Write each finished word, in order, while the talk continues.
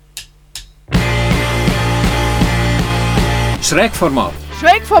Schrägformat.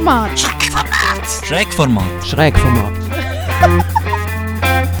 Schrägformat. Schrägformat. Schrägformat.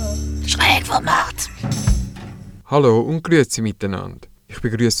 Schrägformat. Hallo und grüezi miteinander. Ich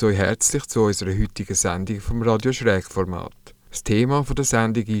begrüße euch herzlich zu unserer heutigen Sendung vom Radio Schrägformat. Das Thema der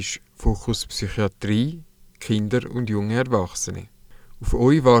Sendung ist Fokus Psychiatrie, Kinder und junge Erwachsene. Auf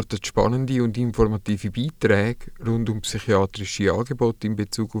euch warten spannende und informative Beiträge rund um psychiatrische Angebote in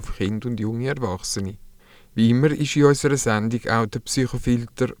Bezug auf Kinder und junge Erwachsene. Wie immer ist in unserer Sendung auch der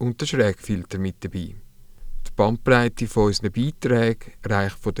Psychofilter und der Schrägfilter mit dabei. Die Bandbreite von unseren Beiträgen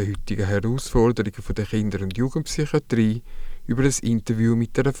reicht von den heutigen Herausforderungen der Kinder- und Jugendpsychiatrie über ein Interview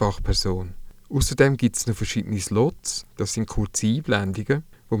mit einer Fachperson. Außerdem gibt es noch verschiedene Slots, das sind kurze Einblendungen,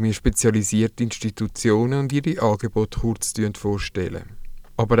 wo wir spezialisierte Institutionen und ihre Angebote kurz vorstellen.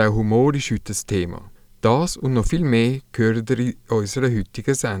 Aber auch Humor ist heute das Thema. Das und noch viel mehr gehört ihr in unserer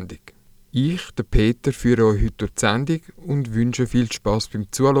heutigen Sendung. Ich, der Peter, führe euch heute durch die Sendung und wünsche viel Spass beim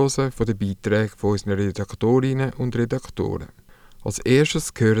Zuhören von den Beiträgen von unseren Redaktorinnen und Redaktoren. Als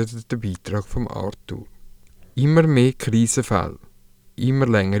erstes gehört der Beitrag von Arthur. Immer mehr Krisenfälle, immer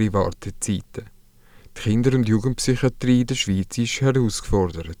längere Wartezeiten. Die Kinder- und Jugendpsychiatrie in der Schweiz ist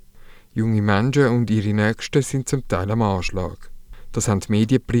herausgefordert. Junge Menschen und ihre Nächsten sind zum Teil am Anschlag. Das haben die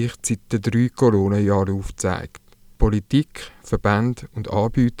Medienberichte seit den 3 Corona-Jahren aufgezeigt. Politik, Verbände und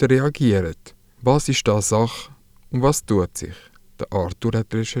Anbieter reagieren. Was ist da Sache und was tut sich? Der Arthur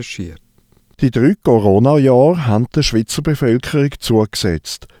hat recherchiert. Die 3 Corona-Jahre haben der Schweizer Bevölkerung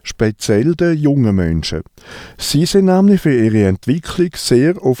zugesetzt, speziell den jungen Menschen. Sie sind nämlich für ihre Entwicklung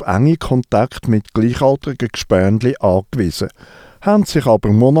sehr auf enge Kontakte mit gleichaltrigen Gespönli angewiesen, haben sich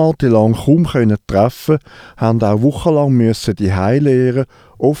aber monatelang kaum treffen, haben auch wochenlang müssen die lehren,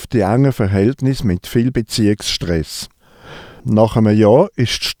 oft in engen Verhältnissen mit viel Beziehungsstress. Nach einem Jahr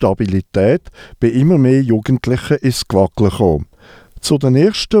ist die Stabilität bei immer mehr Jugendlichen ins Gewackeln gekommen. Zu den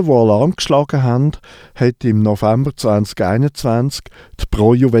ersten, die Alarm geschlagen haben, hat im November 2021 die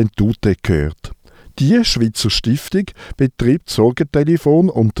Pro Juventute gehört. Die Schweizer Stiftung betreibt das Sorgentelefon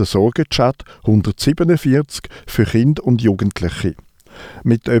und den Sorgenchat 147 für Kinder und Jugendliche.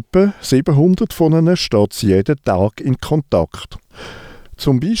 Mit etwa 700 von ihnen steht sie jeden Tag in Kontakt.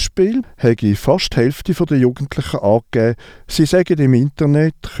 Zum Beispiel habe fast die Hälfte der Jugendlichen angegeben, sie seien im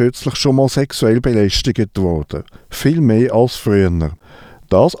Internet kürzlich schon mal sexuell belästigt worden. Viel mehr als früher.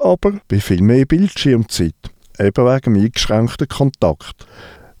 Das aber bei viel mehr Bildschirmzeit, eben wegen dem eingeschränkten Kontakt.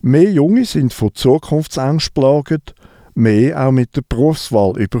 Mehr Junge sind von Zukunftsängsten geplagt, mehr auch mit der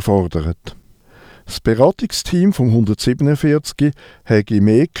Berufswahl überfordert. Das Beratungsteam vom 147 hat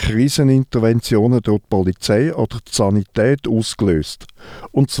mehr Kriseninterventionen durch die Polizei oder die Sanität ausgelöst.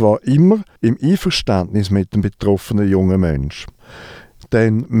 Und zwar immer im Einverständnis mit dem betroffenen jungen Menschen.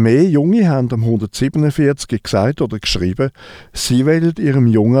 Denn mehr Junge haben am 147 gesagt oder geschrieben, sie wollen ihrem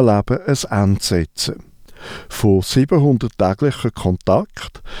jungen Leben ein Ende setzen. Von 700 täglichen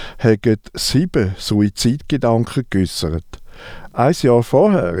Kontakten haben 7 Suizidgedanken geäussert. Ein Jahr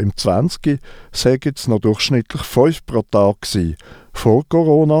vorher, im 20, waren es noch durchschnittlich 5 pro Tag gewesen, vor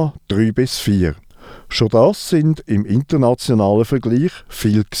Corona 3 bis 4. Schon das sind im internationalen Vergleich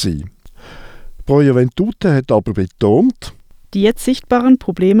viel gewesen. Pro Juventute hat aber betont, die jetzt sichtbaren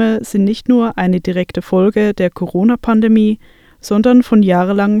Probleme sind nicht nur eine direkte Folge der Corona-Pandemie, sondern von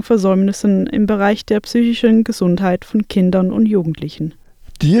jahrelangen Versäumnissen im Bereich der psychischen Gesundheit von Kindern und Jugendlichen.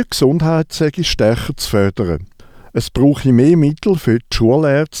 Die Gesundheit sei stärker zu fördern. Es brauche mehr Mittel für die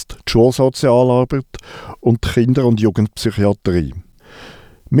Schulärzte, die Schulsozialarbeit und die Kinder- und Jugendpsychiatrie.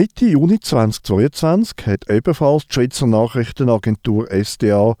 Mitte Juni 2022 hat ebenfalls die Schweizer Nachrichtenagentur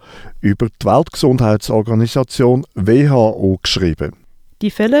SDA über die Weltgesundheitsorganisation WHO geschrieben. Die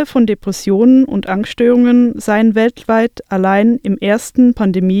Fälle von Depressionen und Angststörungen seien weltweit allein im ersten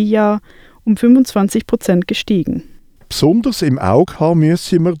Pandemiejahr um 25% gestiegen. Besonders im Auge haben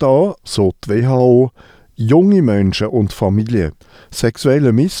müssen wir da, so die WHO, junge Menschen und Familien.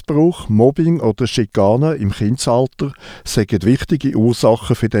 Sexueller Missbrauch, Mobbing oder Schikane im Kindesalter sind wichtige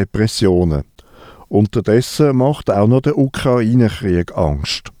Ursachen für Depressionen. Unterdessen macht auch noch der Ukraine-Krieg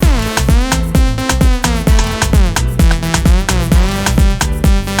Angst.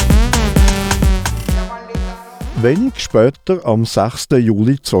 Wenig später, am 6.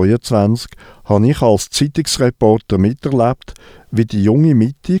 Juli 2022, habe ich als Zeitungsreporter miterlebt, wie die junge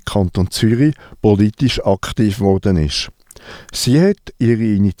Mitte Kanton Zürich politisch aktiv geworden ist. Sie hat ihre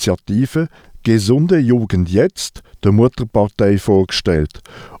Initiative «Gesunde Jugend jetzt» der Mutterpartei vorgestellt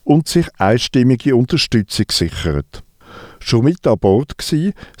und sich einstimmige Unterstützung gesichert. Schon mit an Bord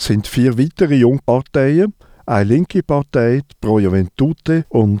waren sind 4 weitere Jungparteien, eine linke Partei, die Pro Juventute,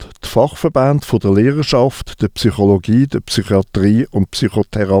 und die Fachverbände der Lehrerschaft, der Psychologie, der Psychiatrie und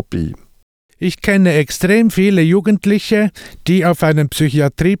Psychotherapie. Ich kenne extrem viele Jugendliche, die auf einen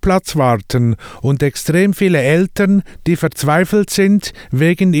Psychiatrieplatz warten und extrem viele Eltern, die verzweifelt sind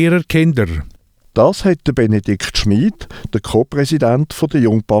wegen ihrer Kinder. Das hat Benedikt Schmid, der Co-Präsident der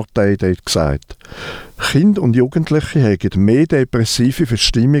Jungpartei, dort gesagt. Kinder und Jugendliche haben mehr depressive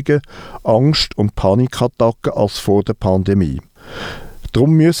Verstimmungen, Angst- und Panikattacken als vor der Pandemie.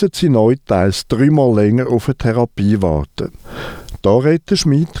 Darum müssen sie neu teils 3-mal länger auf eine Therapie warten. Da redet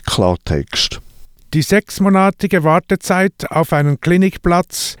Schmid Klartext. Die 6-monatige Wartezeit auf einen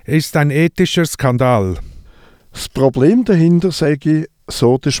Klinikplatz ist ein ethischer Skandal. Das Problem dahinter, sage ich,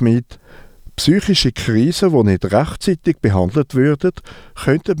 so der Schmid, psychische Krisen, die nicht rechtzeitig behandelt würden,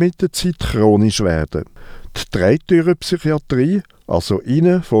 könnten mit der Zeit chronisch werden. Die Dreitürenpsychiatrie, also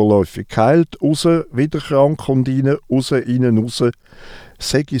innen vorläufig geheilt, raus, wieder krank und innen, raus,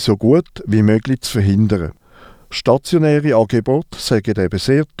 sei so gut wie möglich zu verhindern. Stationäre Angebote sind eben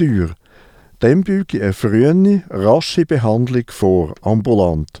sehr teuer. Dem büge eine frühe, rasche Behandlung vor,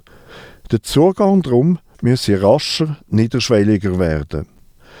 ambulant. Der Zugang darum müsse rascher, niederschwelliger werden.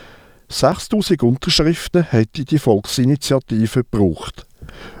 6'000 Unterschriften hätte die Volksinitiative gebraucht.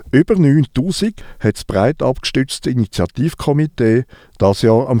 Über 9'000 hat das breit abgestützte Initiativkomitee das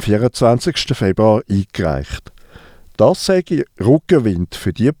Jahr am 24. Februar eingereicht. Das sei Rückenwind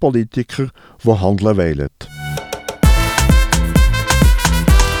für die Politiker, die handeln wollen.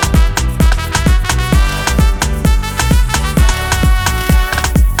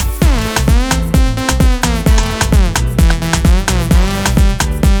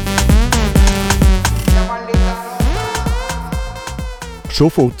 Schon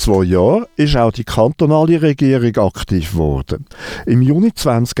vor 2 Jahren ist auch die kantonale Regierung aktiv geworden. Im Juni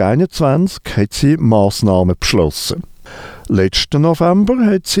 2021 hat sie Massnahmen beschlossen. Letzten November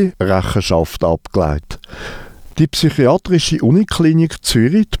hat sie Rechenschaft abgelegt. Die Psychiatrische Uniklinik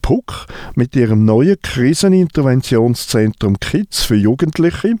Zürich, die PUK, mit ihrem neuen Kriseninterventionszentrum Kids für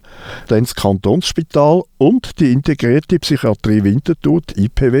Jugendliche, dann das Kantonsspital und die integrierte Psychiatrie Winterthur, die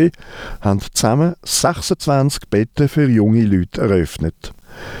IPW, haben zusammen 26 Betten für junge Leute eröffnet.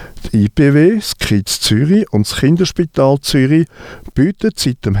 Die IPW, das Kids Zürich und das Kinderspital Zürich bieten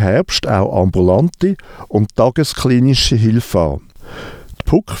seit dem Herbst auch ambulante und tagesklinische Hilfe an. Die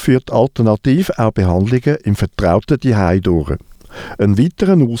PUK führt alternativ auch Behandlungen im vertrauten Zuhause durch. Ein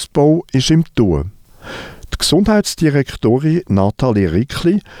weiterer Ausbau ist im Tun. Die Gesundheitsdirektorin Nathalie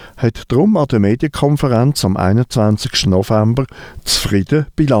Rickli hat darum an der Medienkonferenz am 21. November zufrieden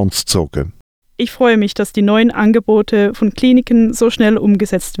Bilanz gezogen. Ich freue mich, dass die neuen Angebote von Kliniken so schnell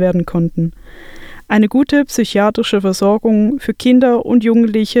umgesetzt werden konnten. Eine gute psychiatrische Versorgung für Kinder und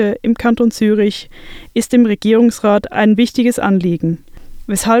Jugendliche im Kanton Zürich ist dem Regierungsrat ein wichtiges Anliegen,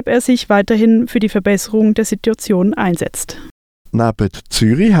 weshalb er sich weiterhin für die Verbesserung der Situation einsetzt. Neben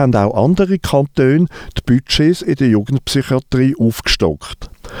Zürich haben auch andere Kantone die Budgets in der Jugendpsychiatrie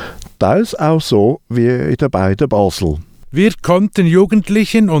aufgestockt. Teils auch so wie in den beiden Basel. Wir konnten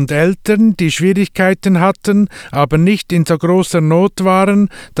Jugendlichen und Eltern, die Schwierigkeiten hatten, aber nicht in so großer Not waren,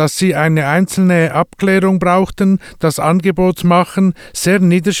 dass sie eine einzelne Abklärung brauchten, das Angebot machen, sehr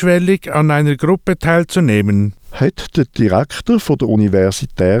niederschwellig an einer Gruppe teilzunehmen. Hat der Direktor von der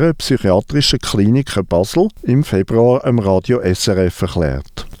Universitären Psychiatrischen Klinik Basel im Februar am Radio SRF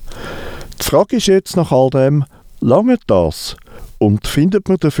erklärt. Die Frage ist jetzt nach all dem, lange das? Und findet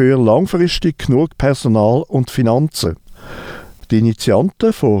man dafür langfristig genug Personal und Finanzen? Die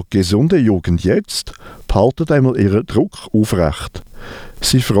Initianten von «Gesunde Jugend jetzt» behalten einmal ihren Druck aufrecht.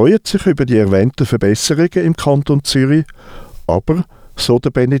 Sie freuen sich über die erwähnten Verbesserungen im Kanton Zürich, aber, so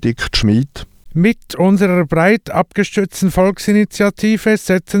der Benedikt Schmid, mit unserer breit abgestützten Volksinitiative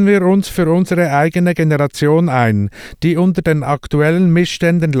setzen wir uns für unsere eigene Generation ein, die unter den aktuellen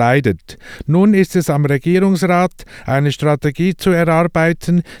Missständen leidet. Nun ist es am Regierungsrat, eine Strategie zu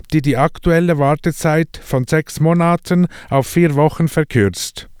erarbeiten, die die aktuelle Wartezeit von 6 Monaten auf 4 Wochen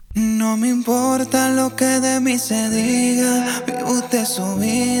verkürzt. No me importa lo que de mí se diga, vive usted su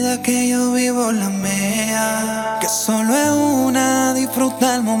vida, que yo vivo la mía. Que solo es una,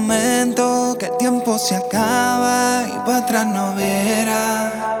 disfruta el momento, que el tiempo se acaba y para atrás no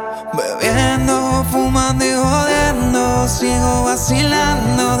verá. Bebiendo, fumando y jodiendo, sigo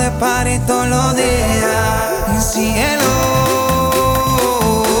vacilando de party todos los días. Síguelo.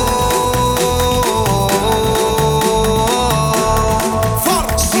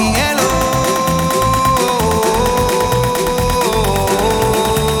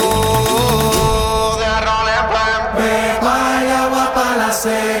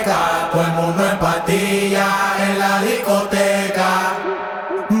 Seca, todo el mundo en patilla.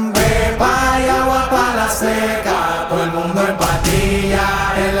 seca, todo el mundo en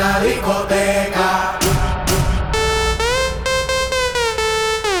pastilla en la discoteca.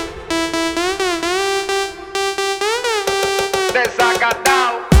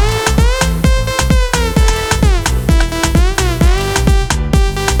 Desacatado.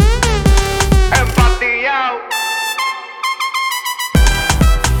 Empatillado.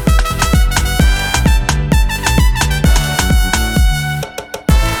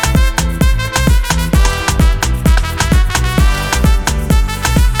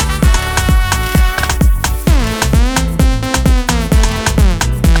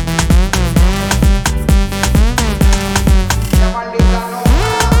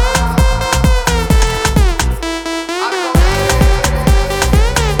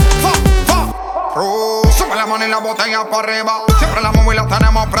 La botella para arriba, siempre la móvil la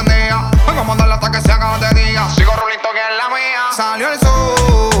tenemos prendida. Hoy vamos a darle hasta que se haga de día. Sigo rulito que es la mía. Salió el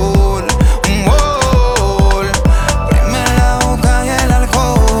sol, un gol. Prime la boca y el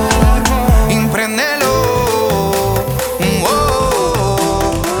alcohol. Impréndelo, un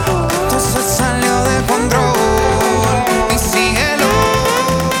gol. Esto se salió de control. Y síguelo.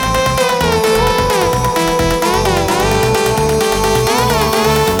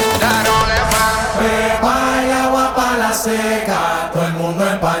 Seca, todo el mundo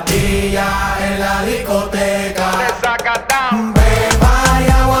en pastilla en la discoteca. Beba y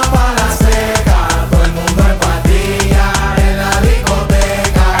agua para la seca, todo el mundo en pastilla en la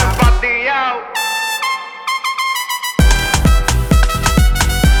discoteca. Empatillado.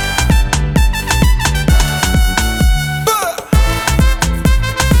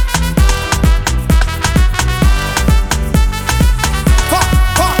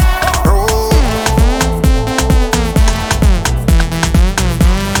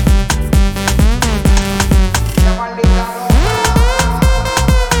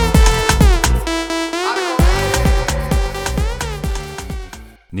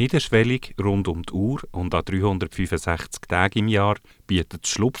 Niederschwellig rund um die Uhr und an 365 Tagen im Jahr bietet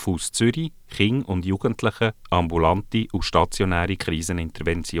das Schlupfhaus Zürich Kindern und Jugendlichen ambulante und stationäre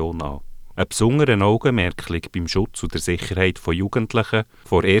Krisenintervention an. Ein besonderes Augenmerk liegt beim Schutz und der Sicherheit von Jugendlichen,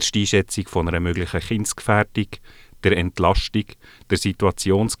 vor Ersteinschätzung von einer möglichen Kindsgefährdung, der Entlastung, der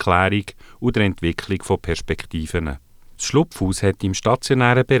Situationsklärung und der Entwicklung von Perspektiven. Das Schlupfhaus hat im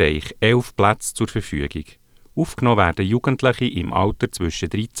stationären Bereich 11 Plätze zur Verfügung. Aufgenommen werden Jugendliche im Alter zwischen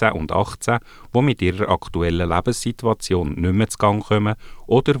 13 und 18, die mit ihrer aktuellen Lebenssituation nicht mehr zu Gang kommen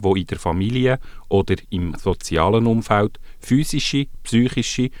oder die in der Familie oder im sozialen Umfeld physische,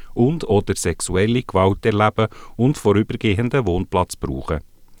 psychische und/oder sexuelle Gewalt erleben und vorübergehenden Wohnplatz brauchen.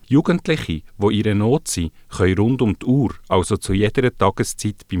 Jugendliche, die in Not sind, können rund um die Uhr, also zu jeder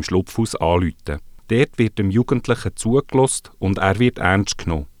Tageszeit, beim Schlupfhaus anrufen. Dort wird dem Jugendlichen zugelassen und er wird ernst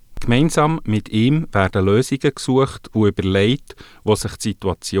genommen. Gemeinsam mit ihm werden Lösungen gesucht und überlegt, wo sich die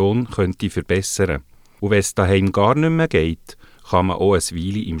Situation könnte verbessern könnte. Und wenn es daheim gar nicht mehr geht, kann man auch eine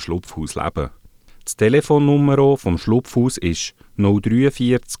Weile im Schlupfhaus leben. Das Telefonnummer vom Schlupfhaus ist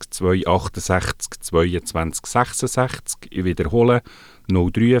 043 268 22 66. Ich wiederhole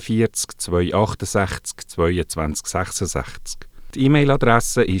 043 268 22 66. Die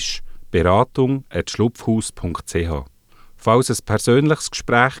E-Mail-Adresse ist beratung@schlupfhaus.ch. Falls ein persönliches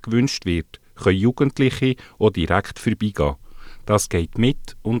Gespräch gewünscht wird, können Jugendliche auch direkt vorbeigehen. Das geht mit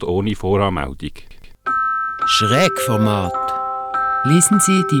und ohne Voranmeldung. Schrägformat. Lesen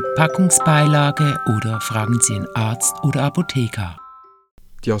Sie die Packungsbeilage oder fragen Sie einen Arzt oder Apotheker.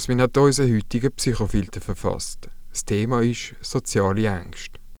 Jasmin hat unseren heutigen Psychofilter verfasst. Das Thema ist soziale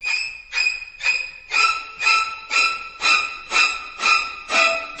Ängste.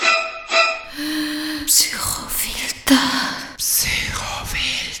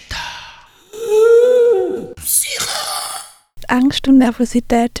 Angst und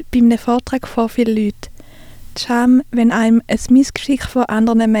Nervosität bei einem Vortrag vor vielen Leuten. Die Scham, wenn einem ein Missgeschick von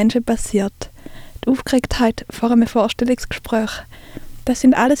anderen Menschen passiert. Die Aufgeregtheit vor einem Vorstellungsgespräch. Das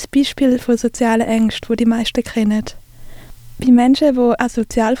sind alles Beispiele von sozialen Ängsten, die die meisten kennen. Bei Menschen, die an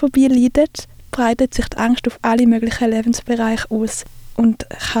Sozialphobie leiden, breitet sich die Angst auf alle möglichen Lebensbereiche aus und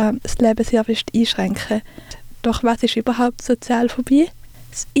kann das Leben sehr fest einschränken. Doch was ist überhaupt Sozialphobie?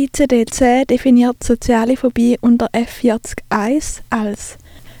 Das ICD-10 definiert soziale Phobie unter F40.1 als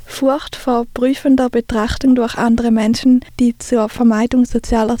Furcht vor prüfender Betrachtung durch andere Menschen, die zur Vermeidung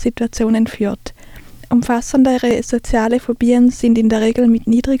sozialer Situationen führt. Umfassendere soziale Phobien sind in der Regel mit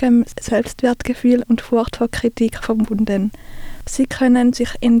niedrigem Selbstwertgefühl und Furcht vor Kritik verbunden. Sie können sich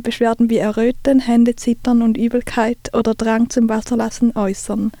in Beschwerden wie Erröten, Händezittern und Übelkeit oder Drang zum Wasserlassen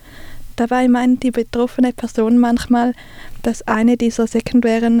äußern. Dabei meint die betroffene Person manchmal, dass eine dieser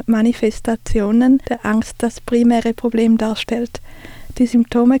sekundären Manifestationen der Angst das primäre Problem darstellt. Die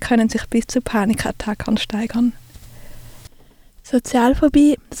Symptome können sich bis zu Panikattacken steigern.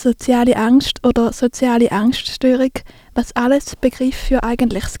 Sozialphobie, soziale Angst oder soziale Angststörung, was alles Begriffe für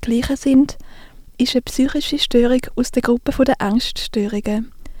eigentlich das Gleiche sind, ist eine psychische Störung aus der Gruppe der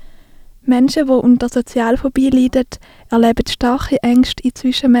Angststörungen. Menschen, die unter Sozialphobie leiden, erleben starke Ängste in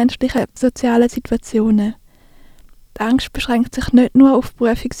zwischenmenschlichen sozialen Situationen. Die Angst beschränkt sich nicht nur auf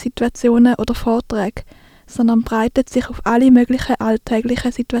Prüfungssituationen oder Vorträge, sondern breitet sich auf alle möglichen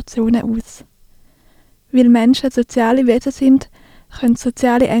alltäglichen Situationen aus. Weil Menschen soziale Wesen sind, können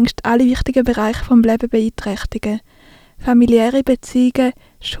soziale Ängste alle wichtigen Bereiche des Lebens beeinträchtigen. Familiäre Beziehungen,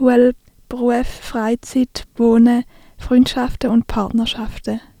 Schule, Beruf, Freizeit, Wohnen, Freundschaften und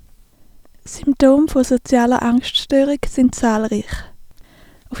Partnerschaften. Symptome von sozialer Angststörung sind zahlreich.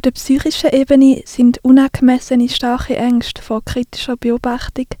 Auf der psychischen Ebene sind unangemessene starke Ängste vor kritischer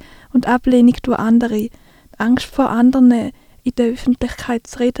Beobachtung und Ablehnung durch andere, Angst vor anderen, in der Öffentlichkeit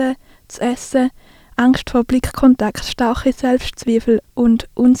zu reden, zu essen, Angst vor Blickkontakt, starke Selbstzweifel und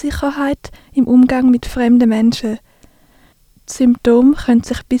Unsicherheit im Umgang mit fremden Menschen. Die Symptome können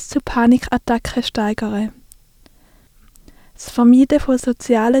sich bis zu Panikattacken steigern. Das Vermeiden von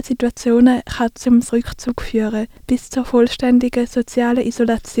sozialen Situationen kann zum Rückzug führen, bis zur vollständigen sozialen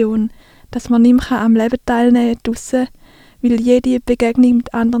Isolation, dass man nicht mehr am Leben teilnehmen kann draussen, weil jede Begegnung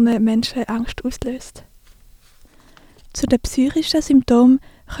mit anderen Menschen Angst auslöst. Zu den psychischen Symptomen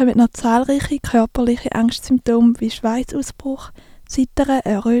kommen noch zahlreiche körperliche Angstsymptome wie Schweißausbruch, Zittern,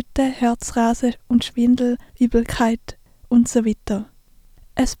 Erröten, Herzrasen und Schwindel, Übelkeit und so weiter.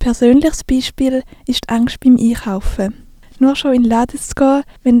 Ein persönliches Beispiel ist die Angst beim Einkaufen. Nur schon in den Laden zu gehen,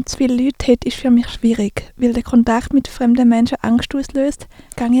 wenn zu viele Leute hat, ist für mich schwierig, weil der Kontakt mit fremden Menschen Angst auslöst,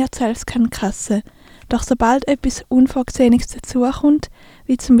 gehe ich selbst keine Kasse. Doch sobald etwas Unvorgesehenes dazukommt,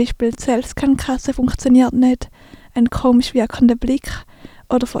 wie zum Beispiel die Selbstkannkasse funktioniert nicht, ein komisch wirkender Blick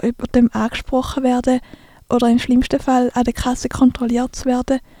oder von jemandem angesprochen werden oder im schlimmsten Fall an der Kasse kontrolliert zu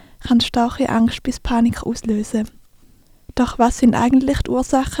werden, kann starke Angst bis Panik auslösen. Doch was sind eigentlich die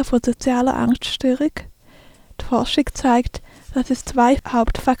Ursachen von sozialer Angststörung? Die Forschung zeigt, dass es 2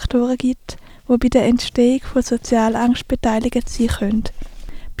 Hauptfaktoren gibt, die bei der Entstehung von sozialer Angst beteiligt sein können: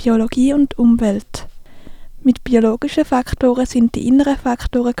 Biologie und Umwelt. Mit biologischen Faktoren sind die inneren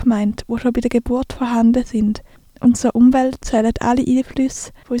Faktoren gemeint, die schon bei der Geburt vorhanden sind. Und zur Umwelt zählen alle Einflüsse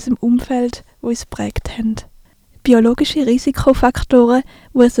von unserem Umfeld, die uns geprägt haben. Biologische Risikofaktoren,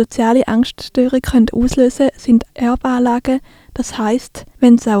 die eine soziale Angststörung auslösen können, sind Erbanlagen, das heisst,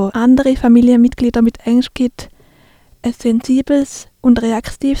 wenn es auch andere Familienmitglieder mit Ängsten gibt, ein sensibles und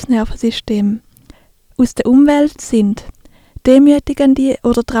reaktives Nervensystem. Aus der Umwelt sind demütigende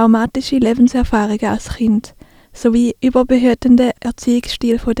oder traumatische Lebenserfahrungen als Kind sowie überbehütende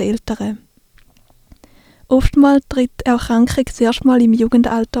Erziehungsstil der Eltern. Oftmals tritt die Erkrankung zuerst mal im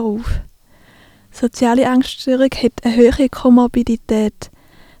Jugendalter auf. Soziale Angststörung hat eine höhere Komorbidität.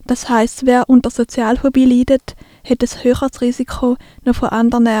 Das heisst, wer unter Sozialphobie leidet, hat ein höheres Risiko, noch von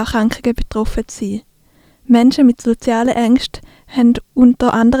anderen Erkrankungen betroffen zu sein. Menschen mit sozialen Ängsten haben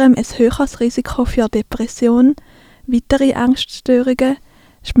unter anderem ein höheres Risiko für Depression, weitere Angststörungen,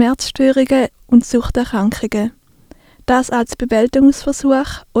 Schmerzstörungen und Suchterkrankungen. Das als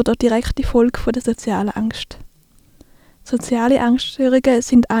Bewältigungsversuch oder direkte Folge von der sozialen Angst. Soziale Angststörungen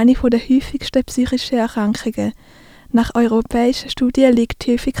sind eine der häufigsten psychischen Erkrankungen. Nach europäischen Studien liegt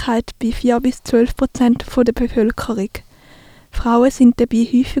die Häufigkeit bei 4-12% der Bevölkerung. Frauen sind dabei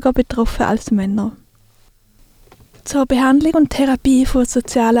häufiger betroffen als Männer. Zur Behandlung und Therapie von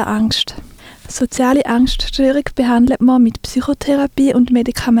sozialer Angst. Soziale Angststörung behandelt man mit Psychotherapie und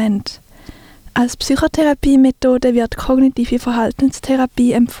Medikamenten. Als Psychotherapiemethode wird kognitive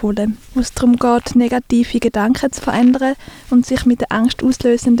Verhaltenstherapie empfohlen, wo es darum geht, negative Gedanken zu verändern und sich mit den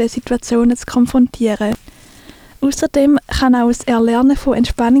angstauslösenden Situationen zu konfrontieren. Außerdem kann auch das Erlernen von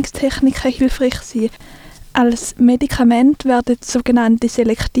Entspannungstechniken hilfreich sein. Als Medikament werden sogenannte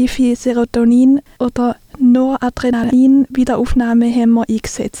selektive Serotonin- oder Noradrenalin-Wiederaufnahmehemmer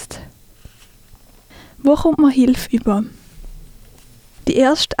eingesetzt. Wo kommt man Hilfe über? Die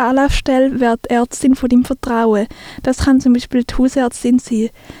erste Anlaufstelle wäre die Ärztin von deinem Vertrauen. Das kann zum Beispiel die Hausärztin sein.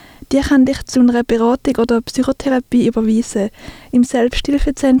 Die kann dich zu einer Beratung oder Psychotherapie überweisen. Im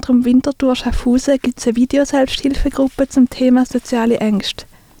Selbsthilfezentrum Winterthur Schaffhausen gibt es eine Videoselbsthilfegruppe zum Thema soziale Ängste.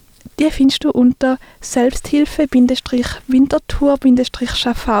 Die findest du unter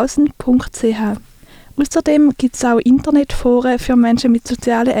selbsthilfe-winterthur-schaffhausen.ch. Außerdem gibt es auch Internetforen für Menschen mit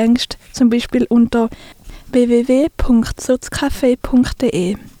sozialen Ängsten, zum Beispiel unter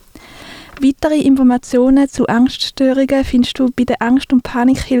www.sozcafé.de. Weitere Informationen zu Angststörungen findest du bei der Angst- und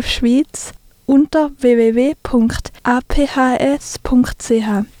Panikhilfe Schweiz unter www.aphs.ch.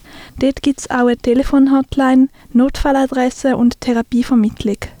 Dort gibt es auch eine Telefonhotline, Notfalladresse und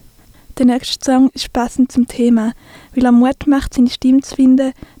Therapievermittlung. Der nächste Song ist passend zum Thema, weil er Mut macht, seine Stimme zu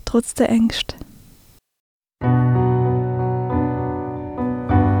finden, trotz der Ängste.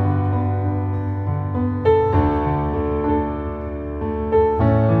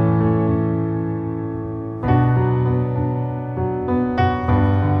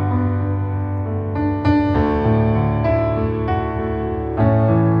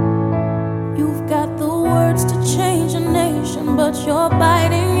 But you're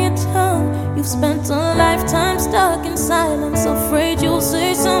biting your tongue. You've spent a lifetime stuck in silence, afraid you'll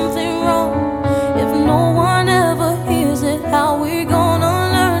say something wrong. If no one ever hears it, how we gonna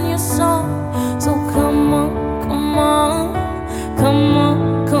learn your song? So come on, come on, come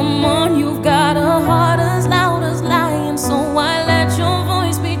on, come on. You've got a heart as loud as lion, so why let your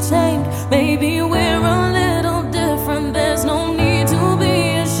voice be tamed? Maybe we're a little different, there's no need to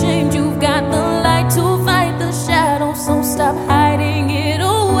be ashamed. You've got the light to fight the shadow, so stop hiding it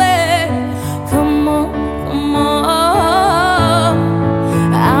away. Come on, come on.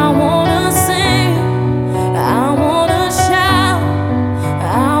 I wanna sing, I wanna shout,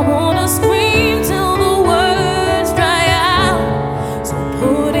 I wanna scream till the words dry out. So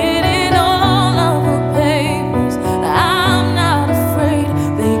put it in all of the papers, I'm not afraid.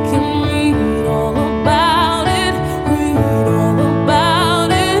 They can read all about it, read all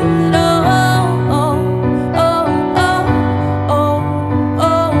about it. Oh, oh, oh, oh, oh,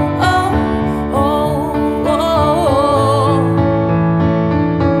 oh, oh,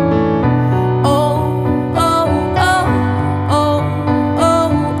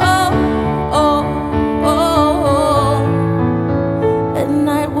 oh, oh, At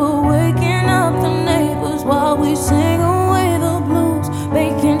night we're waking up the neighbors while we sing away the blues,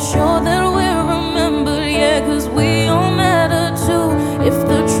 making sure that we're remembered, yeah, 'cause we all matter too. If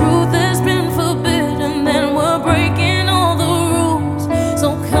the truth has been forbidden, then we're breaking all the rules. So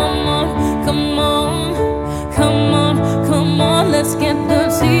come on, come on, come on, come on, let's get the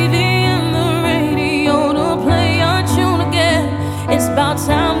TV and the radio to play our tune again. It's about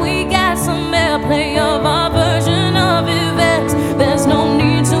time we got some airplay of our version of events. There's no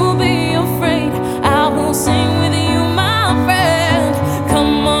need to be afraid, I will sing with you, my friend.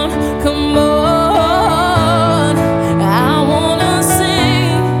 Come on,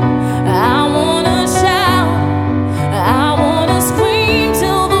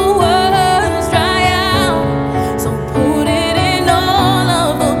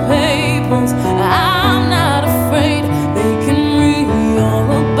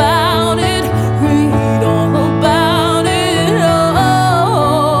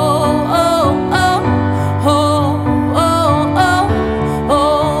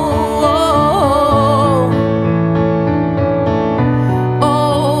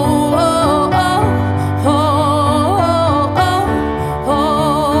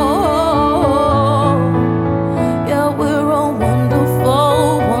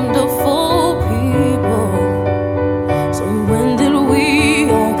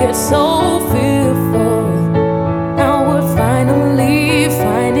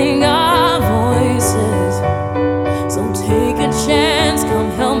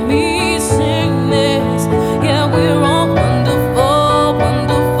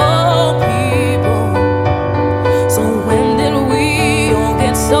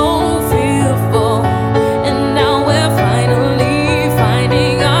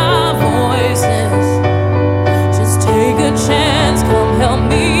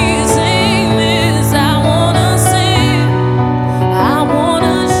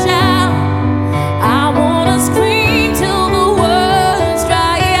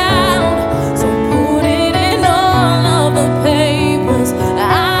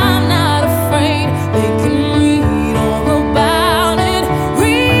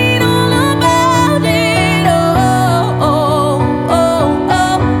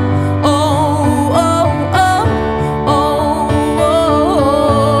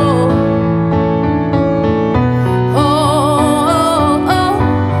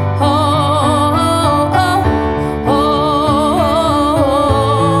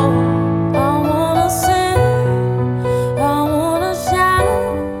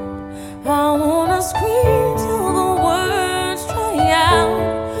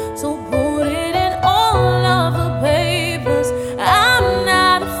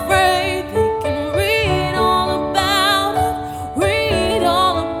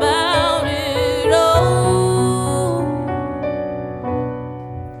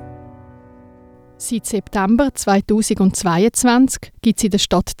 Seit September 2022 gibt es in der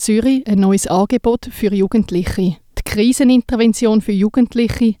Stadt Zürich ein neues Angebot für Jugendliche. Die Krisenintervention für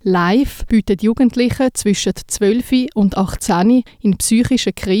Jugendliche live bietet Jugendlichen zwischen 12 und 18 in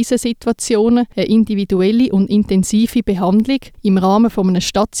psychischen Krisensituationen eine individuelle und intensive Behandlung im Rahmen von einem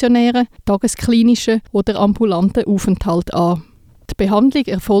stationären, tagesklinischen oder ambulanten Aufenthalt an. Die Behandlung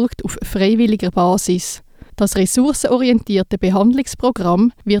erfolgt auf freiwilliger Basis. Das ressourcenorientierte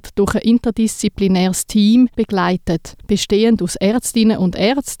Behandlungsprogramm wird durch ein interdisziplinäres Team begleitet, bestehend aus Ärztinnen und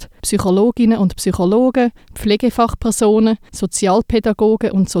Ärzten, Psychologinnen und Psychologen, Pflegefachpersonen,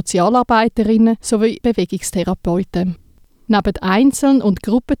 Sozialpädagogen und Sozialarbeiterinnen sowie Bewegungstherapeuten. Neben Einzel- und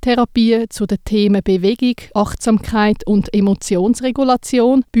Gruppentherapien zu den Themen Bewegung, Achtsamkeit und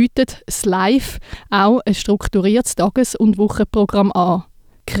Emotionsregulation bietet das Live auch ein strukturiertes Tages- und Wochenprogramm an.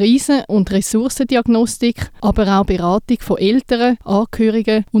 Krisen- und Ressourcendiagnostik, aber auch Beratung von Eltern,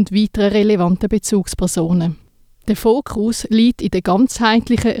 Angehörigen und weiteren relevanten Bezugspersonen. Der Fokus liegt in der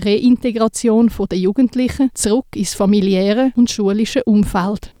ganzheitlichen Reintegration der Jugendlichen zurück ins familiäre und schulische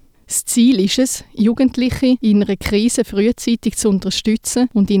Umfeld. Das Ziel ist es, Jugendliche in einer Krise frühzeitig zu unterstützen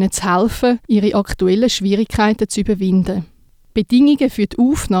und ihnen zu helfen, ihre aktuellen Schwierigkeiten zu überwinden. Bedingungen für die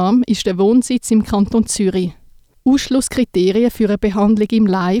Aufnahme ist der Wohnsitz im Kanton Zürich. Ausschlusskriterien für eine Behandlung im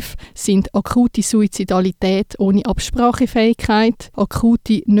Live sind akute Suizidalität ohne Absprachefähigkeit,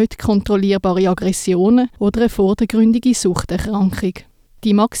 akute nicht kontrollierbare Aggressionen oder eine vordergründige Suchterkrankung.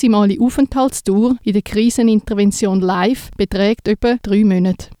 Die maximale Aufenthaltsdauer in der Krisenintervention Live beträgt etwa 3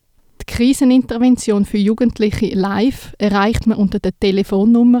 Monate. Die Krisenintervention für Jugendliche live erreicht man unter den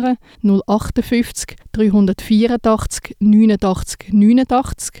Telefonnummern 058 384 89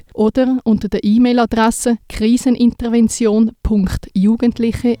 89 oder unter der E-Mail-Adresse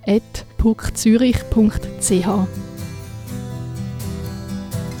krisenintervention.jugendliche@puczürich.ch.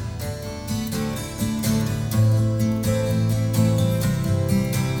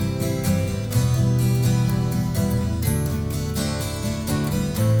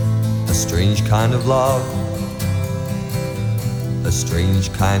 A strange kind of love, a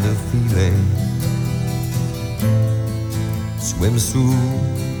strange kind of feeling swims through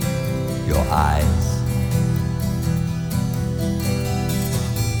your eyes,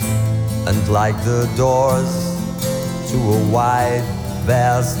 and like the doors to a wide,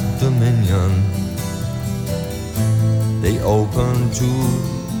 vast dominion, they open to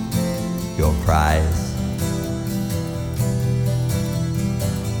your cries.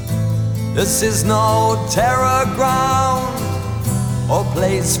 This is no terror ground or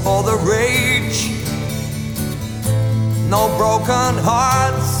place for the rage. No broken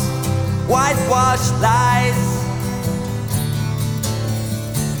hearts, whitewashed lies.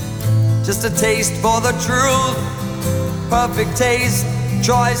 Just a taste for the truth, perfect taste,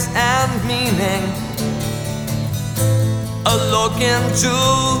 choice and meaning. A look into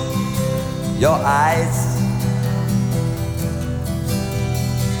your eyes.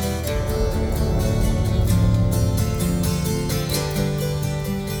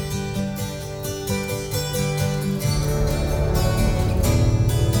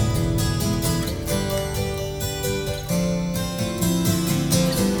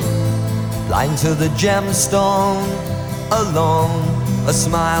 Blind to the gemstone, alone, a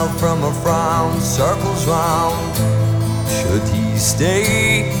smile from a frown circles round. Should he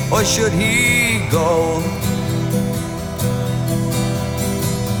stay or should he go?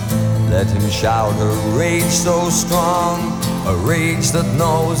 Let him shout a rage so strong, a rage that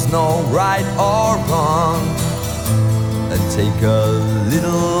knows no right or wrong, and take a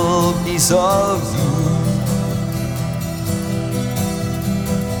little piece of you.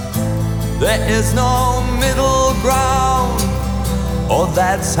 There is no middle ground, or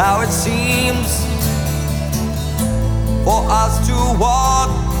that's how it seems, for us to walk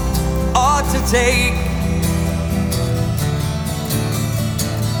or to take.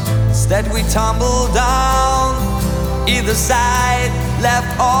 Instead we tumble down, either side,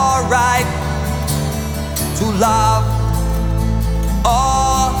 left or right, to love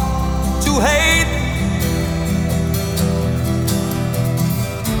or to hate.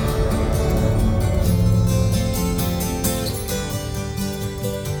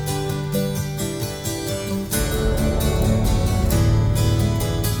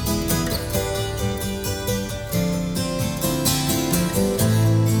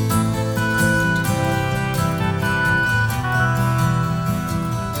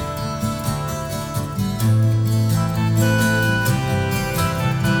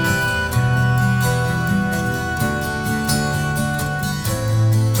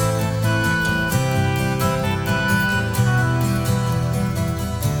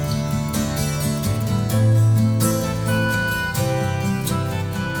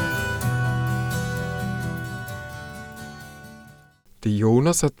 Der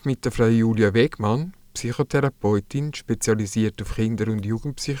Jonas hat mit der Frau Julia Wegmann, Psychotherapeutin, spezialisiert auf Kinder- und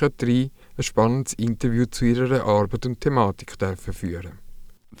Jugendpsychiatrie, ein spannendes Interview zu ihrer Arbeit und Thematik führen.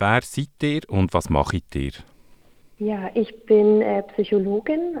 Wer seid ihr und was macht ihr? Ja, ich bin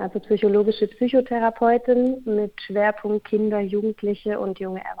Psychologin, also psychologische Psychotherapeutin mit Schwerpunkt Kinder, Jugendliche und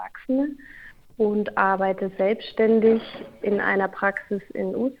junge Erwachsene und arbeite selbstständig in einer Praxis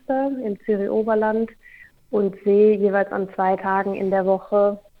in Uster im Zürich-Oberland und sehe jeweils an 2 Tagen in der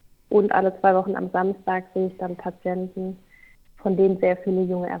Woche und alle 2 Wochen am Samstag sehe ich dann Patienten, von denen sehr viele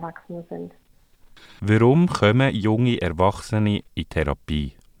junge Erwachsene sind. Warum kommen junge Erwachsene in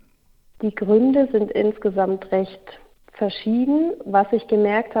Therapie? Die Gründe sind insgesamt recht verschieden. Was ich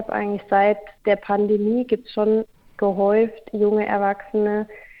gemerkt habe, eigentlich seit der Pandemie gibt es schon gehäuft junge Erwachsene,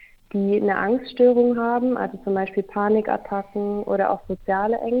 die eine Angststörung haben, also zum Beispiel Panikattacken oder auch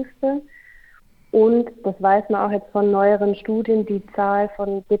soziale Ängste. Und das weiß man auch jetzt von neueren Studien, die Zahl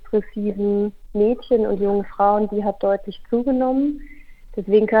von depressiven Mädchen und jungen Frauen, die hat deutlich zugenommen.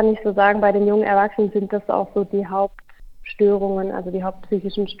 Deswegen kann ich so sagen, bei den jungen Erwachsenen sind das auch so die Hauptstörungen, also die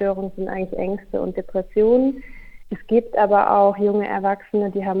hauptpsychischen Störungen sind eigentlich Ängste und Depressionen. Es gibt aber auch junge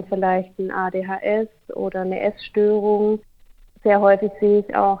Erwachsene, die haben vielleicht ein ADHS oder eine Essstörung. Sehr häufig sehe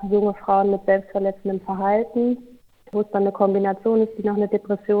ich auch junge Frauen mit selbstverletzendem Verhalten, wo es dann eine Kombination ist, die noch eine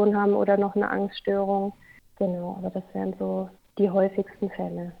Depression haben oder noch eine Angststörung. Genau, aber das wären so die häufigsten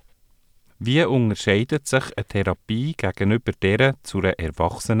Fälle. Wie unterscheidet sich eine Therapie gegenüber der zu einer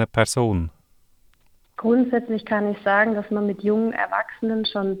erwachsenen Person? Grundsätzlich kann ich sagen, dass man mit jungen Erwachsenen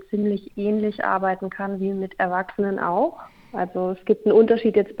schon ziemlich ähnlich arbeiten kann wie mit Erwachsenen auch. Also es gibt einen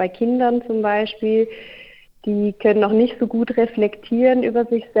Unterschied jetzt bei Kindern zum Beispiel. Die können noch nicht so gut reflektieren über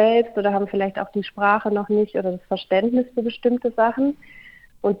sich selbst oder haben vielleicht auch die Sprache noch nicht oder das Verständnis für bestimmte Sachen.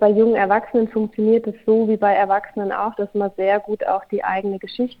 Und bei jungen Erwachsenen funktioniert es so wie bei Erwachsenen auch, dass man sehr gut auch die eigene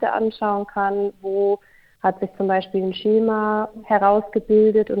Geschichte anschauen kann, wo hat sich zum Beispiel ein Schema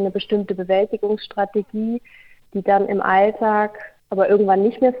herausgebildet und eine bestimmte Bewältigungsstrategie, die dann im Alltag aber irgendwann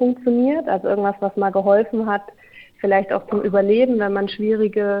nicht mehr funktioniert. Also irgendwas, was mal geholfen hat, vielleicht auch zum Überleben, wenn man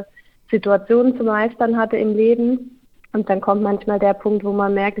schwierige Situationen zu meistern hatte im Leben. Und dann kommt manchmal der Punkt, wo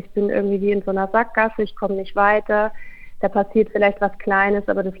man merkt, ich bin irgendwie wie in so einer Sackgasse, ich komme nicht weiter. Da passiert vielleicht was Kleines,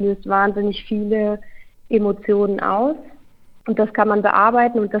 aber das löst wahnsinnig viele Emotionen aus. Und das kann man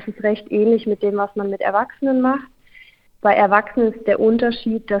bearbeiten und das ist recht ähnlich mit dem, was man mit Erwachsenen macht. Bei Erwachsenen ist der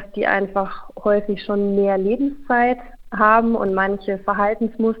Unterschied, dass die einfach häufig schon mehr Lebenszeit haben und manche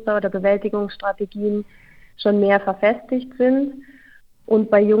Verhaltensmuster oder Bewältigungsstrategien schon mehr verfestigt sind. Und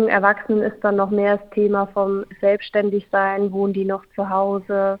bei jungen Erwachsenen ist dann noch mehr das Thema vom Selbstständigsein, wohnen die noch zu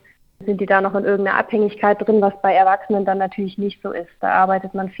Hause, sind die da noch in irgendeiner Abhängigkeit drin, was bei Erwachsenen dann natürlich nicht so ist. Da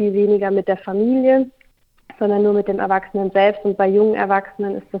arbeitet man viel weniger mit der Familie, sondern nur mit dem Erwachsenen selbst. Und bei jungen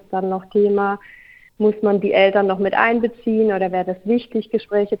Erwachsenen ist das dann noch Thema, muss man die Eltern noch mit einbeziehen oder wäre das wichtig,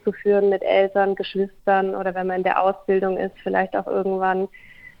 Gespräche zu führen mit Eltern, Geschwistern oder wenn man in der Ausbildung ist, vielleicht auch irgendwann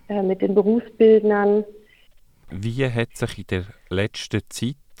mit den Berufsbildnern. Wie hat sich in der letzten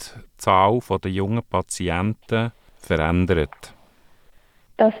Zeit die Zahl der jungen Patienten verändert?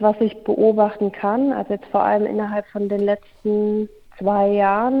 Das, was ich beobachten kann, also jetzt vor allem innerhalb von den letzten 2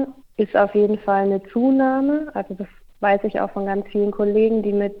 Jahren, ist auf jeden Fall eine Zunahme. Also das weiß ich auch von ganz vielen Kollegen,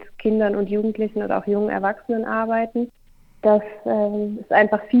 die mit Kindern und Jugendlichen oder auch jungen Erwachsenen arbeiten, dass es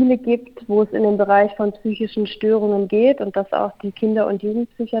einfach viele gibt, wo es in den Bereich von psychischen Störungen geht und dass auch die Kinder- und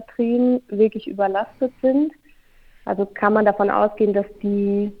Jugendpsychiatrien wirklich überlastet sind. Also kann man davon ausgehen, dass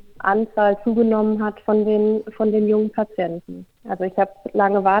die Anzahl zugenommen hat von den jungen Patienten. Also ich habe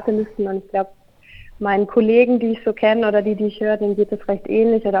lange Wartelisten und ich glaube, meinen Kollegen, die ich so kenne oder die ich höre, denen geht es recht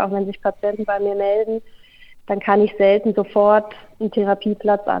ähnlich. Oder auch wenn sich Patienten bei mir melden, dann kann ich selten sofort einen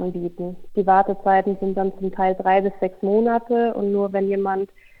Therapieplatz anbieten. Die Wartezeiten sind dann zum Teil 3 bis 6 Monate und nur wenn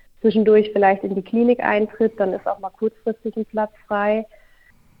jemand zwischendurch vielleicht in die Klinik eintritt, dann ist auch mal kurzfristig ein Platz frei.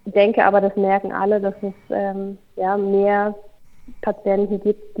 Ich denke aber, das merken alle, dass es mehr Patienten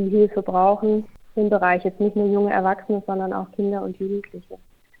gibt, die Hilfe brauchen im Bereich jetzt nicht nur junge Erwachsene, sondern auch Kinder und Jugendliche.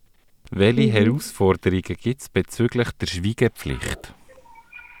 Welche Herausforderungen gibt es bezüglich der Schweigepflicht?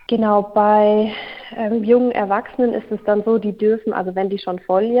 Genau, bei jungen Erwachsenen ist es dann so, die dürfen, also wenn die schon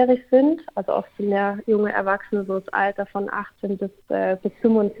volljährig sind, also oft sind ja junge Erwachsene so das Alter von 18 bis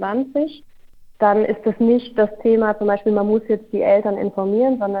 25, dann ist das nicht das Thema, zum Beispiel man muss jetzt die Eltern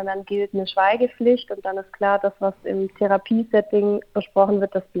informieren, sondern dann gilt eine Schweigepflicht und dann ist klar, dass was im Therapiesetting besprochen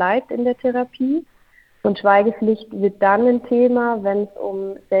wird, das bleibt in der Therapie. Und Schweigepflicht wird dann ein Thema, wenn es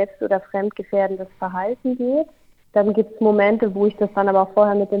um selbst- oder fremdgefährdendes Verhalten geht. Dann gibt es Momente, wo ich das dann aber auch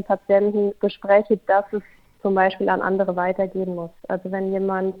vorher mit den Patienten bespreche, dass es zum Beispiel an andere weitergehen muss. Also wenn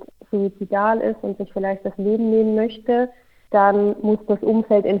jemand suizidal ist und sich vielleicht das Leben nehmen möchte, dann muss das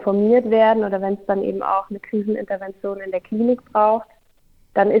Umfeld informiert werden oder wenn es dann eben auch eine Krisenintervention in der Klinik braucht,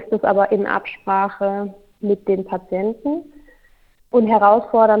 dann ist es aber in Absprache mit dem Patienten. Und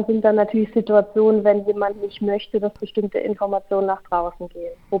herausfordernd sind dann natürlich Situationen, wenn jemand nicht möchte, dass bestimmte Informationen nach draußen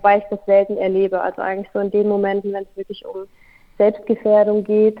gehen. Wobei ich das selten erlebe. Also eigentlich so in den Momenten, wenn es wirklich um Selbstgefährdung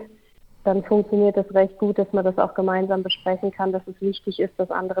geht, dann funktioniert das recht gut, dass man das auch gemeinsam besprechen kann, dass es wichtig ist,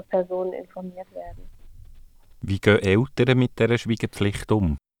 dass andere Personen informiert werden. Wie gehen Eltern mit dieser Schweigepflicht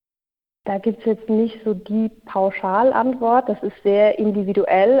um? Da gibt es jetzt nicht so die Pauschalantwort, das ist sehr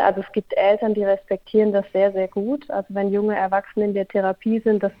individuell. Also es gibt Eltern, die respektieren das sehr, sehr gut. Also wenn junge Erwachsene in der Therapie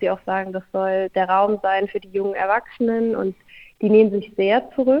sind, dass die auch sagen, das soll der Raum sein für die jungen Erwachsenen und die nehmen sich sehr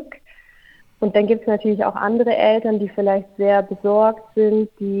zurück. Und dann gibt es natürlich auch andere Eltern, die vielleicht sehr besorgt sind,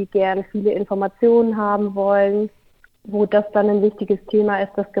 die gerne viele Informationen haben wollen, wo das dann ein wichtiges Thema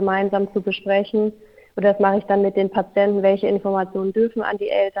ist, das gemeinsam zu besprechen. Oder das mache ich dann mit den Patienten, welche Informationen dürfen an die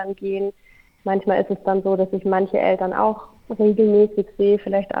Eltern gehen. Manchmal ist es dann so, dass ich manche Eltern auch regelmäßig sehe,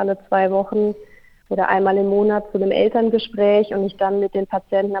 vielleicht alle 2 Wochen oder einmal im Monat zu einem Elterngespräch und ich dann mit den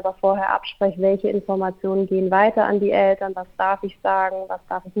Patienten aber vorher abspreche, welche Informationen gehen weiter an die Eltern, was darf ich sagen, was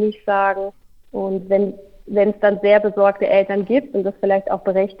darf ich nicht sagen. Und wenn es dann sehr besorgte Eltern gibt und das vielleicht auch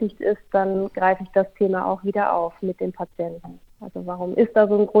berechtigt ist, dann greife ich das Thema auch wieder auf mit den Patienten. Also warum ist da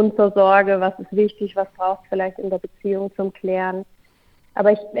so ein Grund zur Sorge, was ist wichtig, was braucht es vielleicht in der Beziehung zum Klären.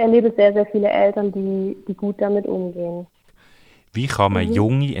 Aber ich erlebe sehr, sehr viele Eltern, die gut damit umgehen. Wie kann man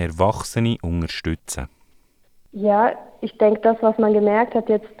junge Erwachsene unterstützen? Ja, ich denke, das, was man gemerkt hat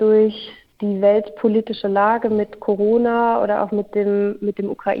jetzt durch die weltpolitische Lage mit Corona oder auch mit dem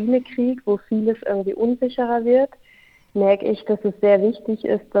Ukraine-Krieg, wo vieles irgendwie unsicherer wird, merke ich, dass es sehr wichtig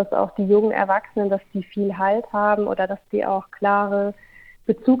ist, dass auch die jungen Erwachsenen, dass die viel Halt haben oder dass die auch klare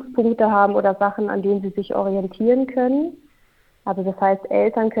Bezugspunkte haben oder Sachen, an denen sie sich orientieren können. Also das heißt,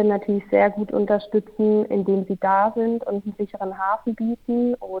 Eltern können natürlich sehr gut unterstützen, indem sie da sind und einen sicheren Hafen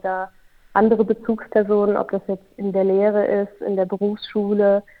bieten oder andere Bezugspersonen, ob das jetzt in der Lehre ist, in der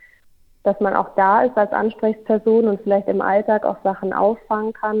Berufsschule, dass man auch da ist als Ansprechperson und vielleicht im Alltag auch Sachen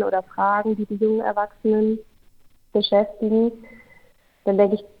auffangen kann oder Fragen, die die jungen Erwachsenen beschäftigen. Dann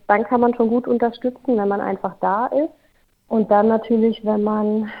denke ich, dann kann man schon gut unterstützen, wenn man einfach da ist. Und dann natürlich, wenn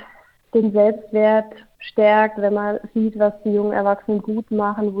man den Selbstwert stärkt, wenn man sieht, was die jungen Erwachsenen gut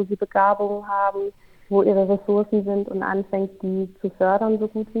machen, wo sie Begabungen haben, wo ihre Ressourcen sind und anfängt, die zu fördern, so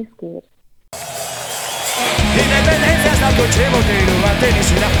gut wie es geht. Independencia sta col cielo che lo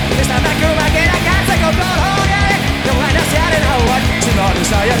attenisina e sta da come che la cazzo con colore non vuoi lasciare la one se no lo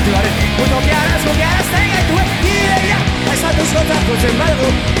sai attuare uno chiara su chiara stega e due idea è stato scontato se malo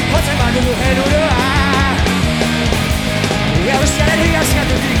forse mando e non lo ha e ora si arriva a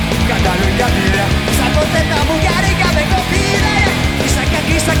tutti cantando in capilla sta contenta bucare che vengo fine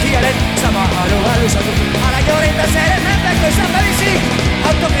chissà chi è sta mahalo allo stato alla llorenta serenamente questa bellissima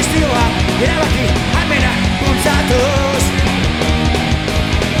autofestiva miraba aquí almena pulsados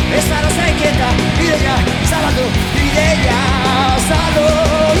esta no se inquieta pide ya sábado pide ya sábado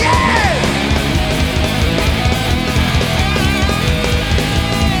yeah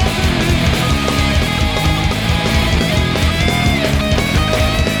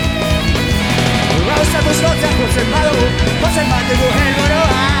vamos a tus notas conservado tu helmoro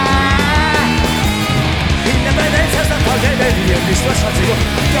independencia sta del discorso antico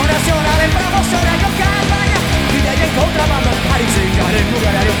io nazionale promozione con campagna l'idea in contrabbando a ricercare il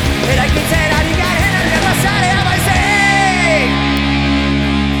numerario e la quincena di gare nel passare a Weiter.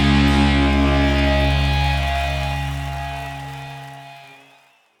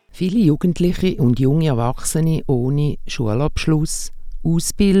 Viele Jugendliche und junge Erwachsene ohne Schulabschluss,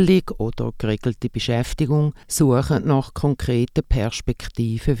 Ausbildung oder geregelte Beschäftigung suchen nach konkreten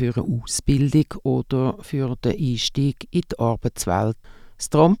Perspektiven für eine Ausbildung oder für den Einstieg in die Arbeitswelt. Das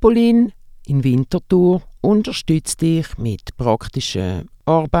Trampolin in Winterthur unterstützt dich mit praktischen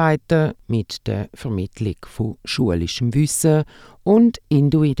Arbeiten, mit der Vermittlung von schulischem Wissen und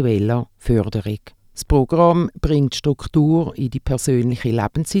individueller Förderung. Das Programm bringt Struktur in die persönliche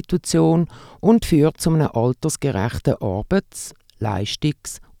Lebenssituation und führt zu einem altersgerechten Arbeits-,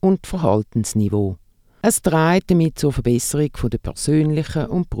 Leistungs- und Verhaltensniveau. Es trägt damit zur Verbesserung der persönlichen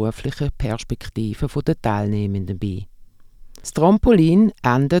und beruflichen Perspektiven der Teilnehmenden bei. Das Trampolin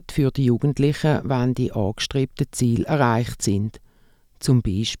endet für die Jugendlichen, wenn die angestrebten Ziele erreicht sind. Zum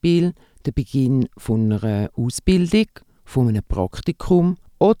Beispiel der Beginn von einer Ausbildung, von einem Praktikum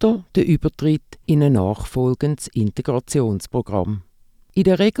oder der Übertritt in ein nachfolgendes Integrationsprogramm. In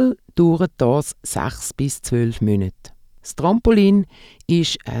der Regel dauert das 6 bis 12 Monate. Das Trampolin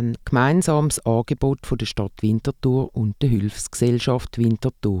ist ein gemeinsames Angebot von der Stadt Winterthur und der Hilfsgesellschaft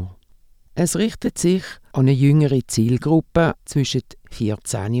Winterthur. Es richtet sich an eine jüngere Zielgruppe zwischen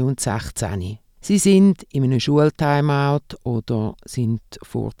 14 und 16. Sie sind in einem Schultimeout oder sind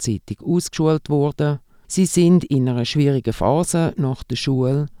vorzeitig ausgeschult worden. Sie sind in einer schwierigen Phase nach der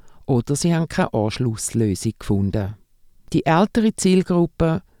Schule oder sie haben keine Anschlusslösung gefunden. Die ältere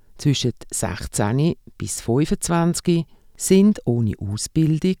Zielgruppe zwischen 16 bis 25 sind ohne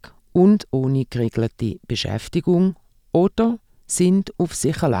Ausbildung und ohne geregelte Beschäftigung oder sind auf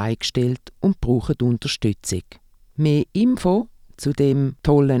sich allein gestellt und brauchen Unterstützung. Mehr Info zu dem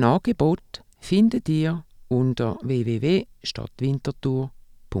tollen Angebot findet ihr unter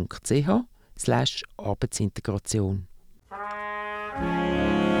www.stadtwinterthur.ch/Arbeitsintegration.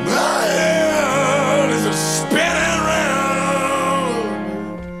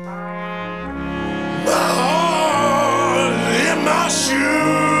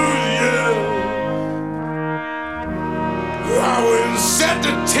 I wouldn't set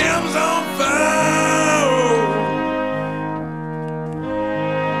the Thames on fire.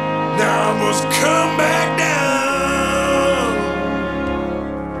 Now I must come back down.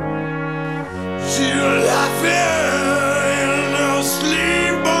 She's laughing in her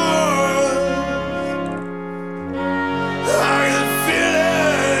sleep, boy. I can feel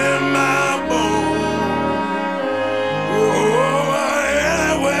it in my bones. Oh,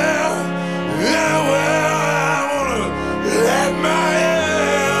 anywhere, anywhere. Let my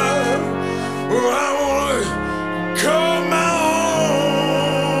head, I wanna call my own.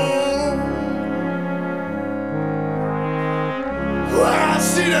 Well, I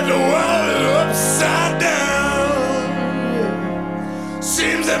see that the world is upside down.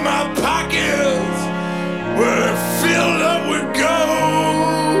 Seems that my pockets were filled up with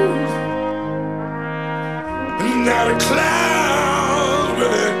gold. And now the clouds,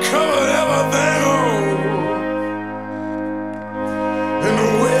 well, they covered everything on. And the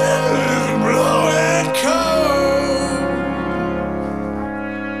wind is blowing cold.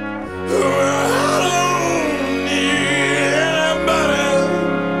 Well, I don't need anybody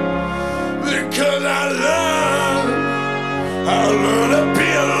because I learned to be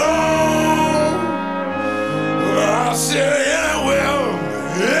alone. Well, I said anywhere,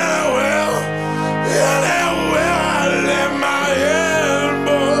 I let my head,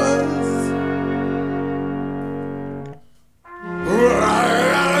 boys. Well, I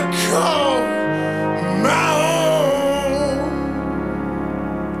gotta call my own.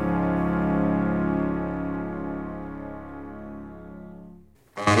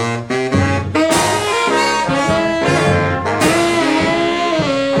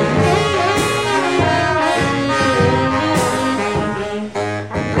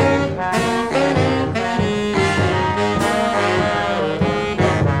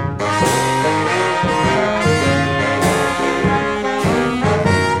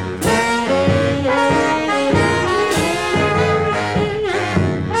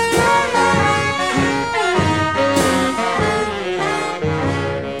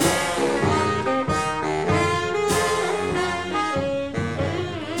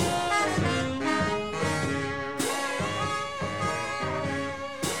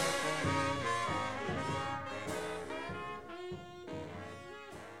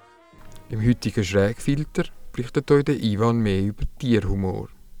 Im heutigen Schrägfilter berichtet euch der Ivan mehr über Tierhumor.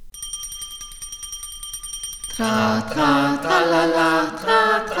 Tra, tra, tralala,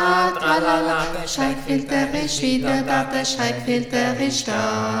 tra, tra, tralala, der Schrägfilter ist wieder da, der Schrägfilter ist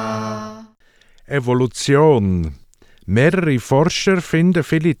da. Evolution. Mehrere Forscher finden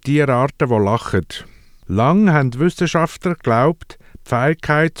viele Tierarten, die lachen. Lang haben Wissenschaftler geglaubt, die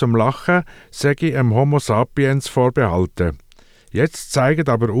Fähigkeit zum Lachen sei dem Homo sapiens vorbehalten. Jetzt zeigen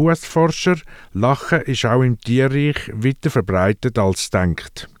aber US-Forscher, Lachen ist auch im Tierreich weiter verbreitet als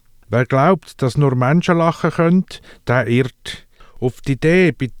denkt. Wer glaubt, dass nur Menschen lachen können, der irrt. Auf die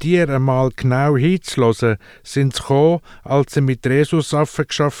Idee, bei Tieren einmal genau hinzuhören, sind sie gekommen, als sie mit Rhesusaffen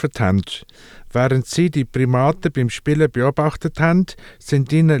gearbeitet haben. Während sie die Primaten beim Spielen beobachtet haben,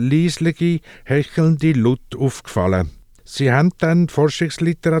 sind ihnen leisliche, hechelnde Laute aufgefallen. Sie haben dann die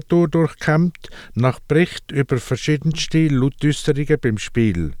Forschungsliteratur durchkämmt nach Berichten über verschiedenste Lautäusserungen beim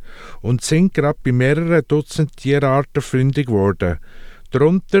Spiel und sind gerade bei mehreren Dutzend Tierarten fündig geworden.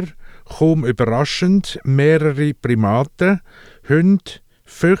 Darunter, kaum überraschend, mehrere Primaten, Hunde,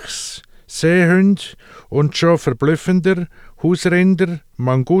 Füchse, Seehunde und schon verblüffender Hausrinder,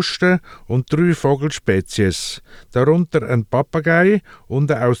 Mangusten und 3 Vogelspezies, darunter ein Papagei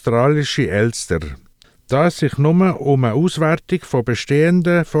und eine australische Elster. Da es sich nur um eine Auswertung von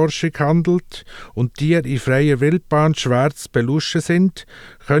bestehender Forschung handelt und Tiere in freier Wildbahn schwer zu beluschen sind,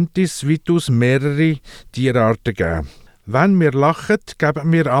 könnte es weitaus mehrere Tierarten geben. Wenn wir lachen,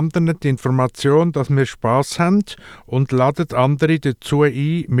 geben wir anderen die Information, dass wir Spass haben und laden andere dazu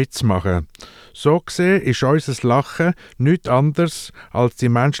ein, mitzumachen. So gesehen ist unser Lachen nichts anderes als die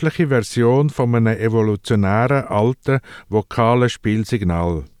menschliche Version von einem evolutionären, alten, vokalen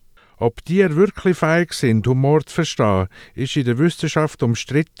Spielsignal. Ob Tiere wirklich fähig sind, Humor zu verstehen, ist in der Wissenschaft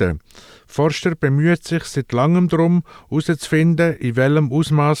umstritten. Forscher bemühen sich seit langem darum, herauszufinden, in welchem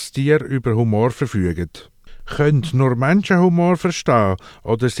Ausmaß Tiere über Humor verfügen. Können nur Menschen Humor verstehen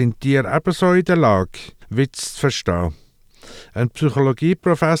oder sind Tiere ebenso in der Lage, Witz zu verstehen? Ein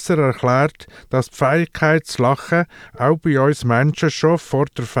Psychologieprofessor erklärt, dass die Fähigkeit zu lachen auch bei uns Menschen schon vor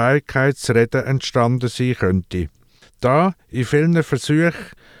der Fähigkeit zu reden entstanden sein könnte. Da in vielen Versuchen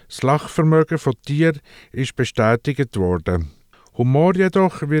das Lachvermögen von Tieren ist bestätigt worden. Humor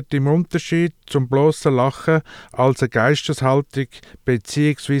jedoch wird im Unterschied zum bloßen Lachen als eine Geisteshaltung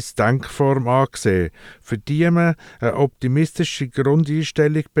bzw. Denkform angesehen, für die man eine optimistische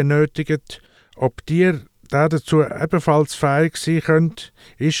Grundeinstellung benötigt. Ob Tiere dazu ebenfalls fähig sein können,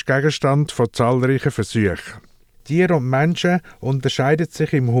 ist Gegenstand von zahlreichen Versuchen. Tiere und Menschen unterscheiden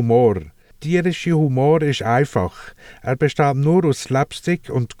sich im Humor. Tierischer Humor ist einfach. Er besteht nur aus Slapstick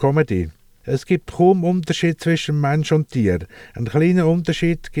und Comedy. Es gibt kaum Unterschied zwischen Mensch und Tier. Einen kleinen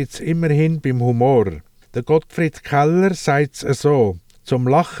Unterschied gibt es immerhin beim Humor. Der Gottfried Keller sagt es so: Zum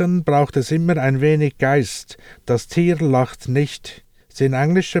Lachen braucht es immer ein wenig Geist. Das Tier lacht nicht. Sein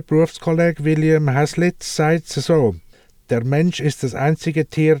englischer Berufskollege William Hazlitt sagt es so: Der Mensch ist das einzige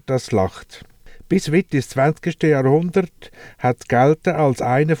Tier, das lacht. Bis weit ins 20. Jahrhundert hat gelten als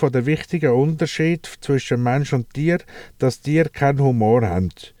einer der wichtigen Unterschiede zwischen Mensch und Tier, dass Tiere keinen Humor haben.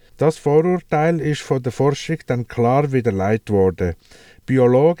 Das Vorurteil ist von der Forschung dann klar widerlegt worden.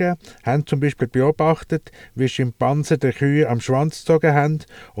 Biologen haben zum Beispiel beobachtet, wie Schimpansen die Kühe am Schwanz gezogen haben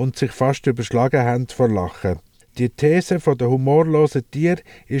und sich fast überschlagen haben vor Lachen. Die These der humorlosen Tiere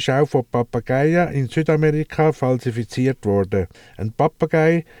ist auch von Papageien in Südamerika falsifiziert worden. Ein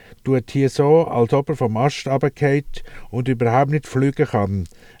Papagei tut hier so, als ob er vom Ast runterfällt und überhaupt nicht fliegen kann.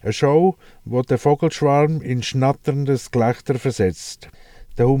 Eine Show, wo der Vogelschwarm in schnatterndes Gelächter versetzt.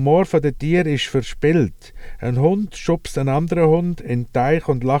 Der Humor der Tiere ist verspielt. Ein Hund schubst einen anderen Hund in den Teich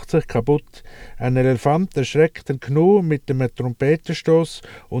und lacht sich kaputt. Ein Elefant erschreckt einen Gnu mit einem Trompetenstoß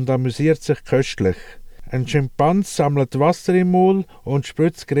und amüsiert sich köstlich. Ein Schimpans sammelt Wasser im Maul und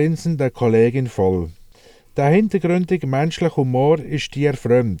spritzt grinsend der Kollegin voll. Der hintergründige menschliche Humor ist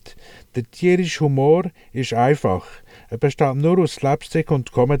tierfremd. Der tierische Humor ist einfach. Er besteht nur aus Slapstick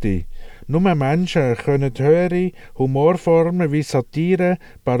und Comedy. Nur Menschen können höhere Humorformen wie Satire,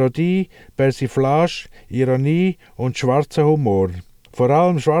 Parodie, Persiflage, Ironie und schwarzen Humor. Vor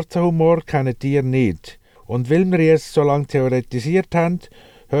allem schwarzen Humor kennen Tiere nicht. Und weil wir jetzt so lange theoretisiert haben,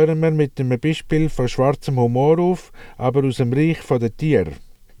 hören wir mit einem Beispiel von schwarzem Humor auf, aber aus dem Reich der Tiere.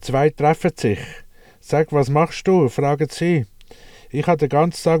 Zwei treffen sich. »Sag, was machst du?« fragen sie. »Ich habe den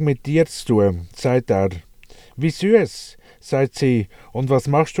ganzen Tag mit dir zu tun«, sagt er. »Wie süß«, sagt sie. »Und was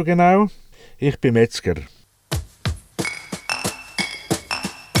machst du genau?« »Ich bin Metzger.«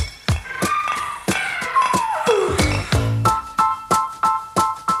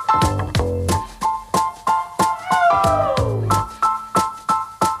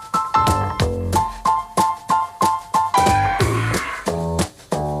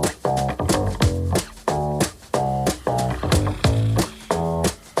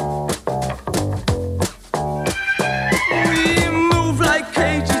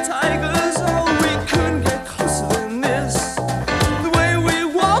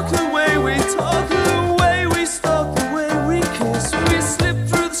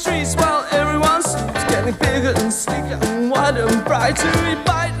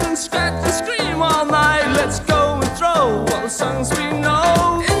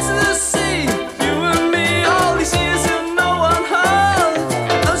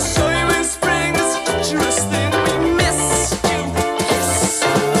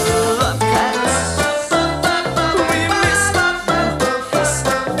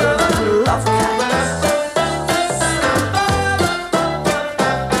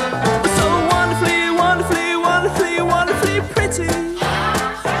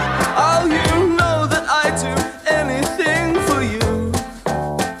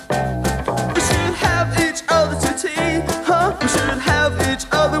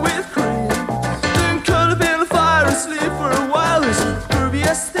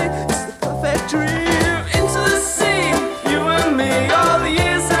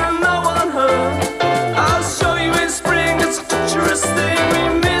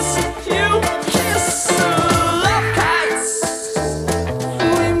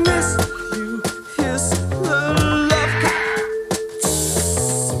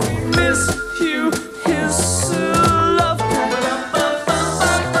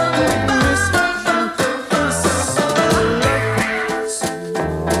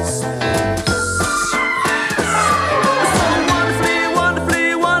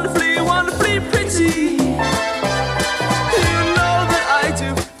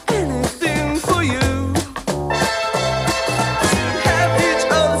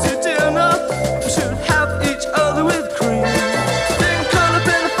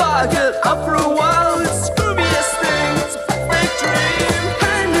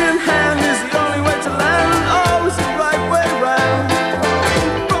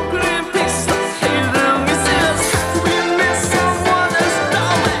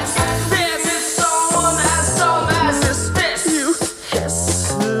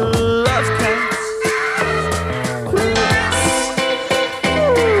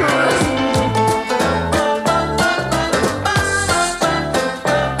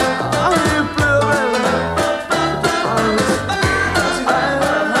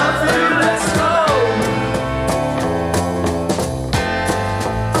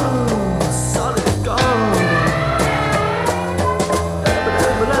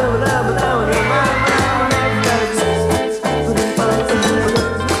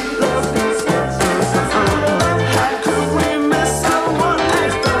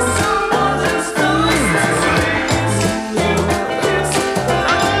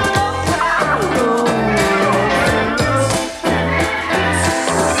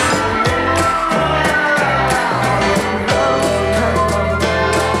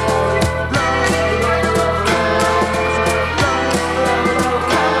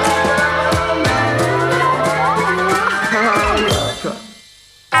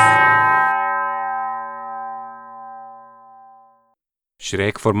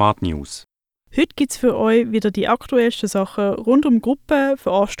 Schrägformat News. Heute gibt es für euch wieder die aktuellsten Sachen rund um Gruppen,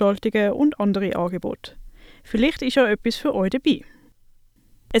 Veranstaltungen und andere Angebote. Vielleicht ist ja etwas für euch dabei.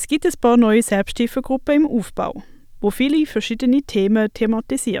 Es gibt ein paar neue Selbsthilfegruppen im Aufbau, wo viele verschiedene Themen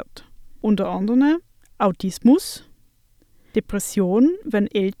thematisiert. Unter anderem Autismus, Depression, wenn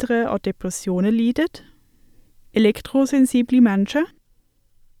Eltern an Depressionen leiden, elektrosensible Menschen,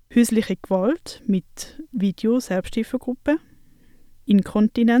 häusliche Gewalt mit Video-Selbsthilfegruppe,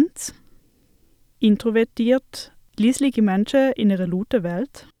 Inkontinenz, introvertiert, leisliche Menschen in einer lauten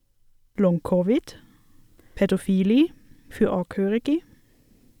Welt, Long-Covid, Pädophilie für Angehörige,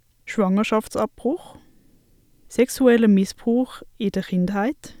 Schwangerschaftsabbruch, sexueller Missbrauch in der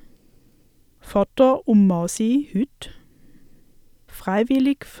Kindheit, Vater und Mann sein heute,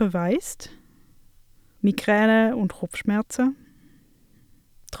 freiwillig verwaist, Migräne und Kopfschmerzen,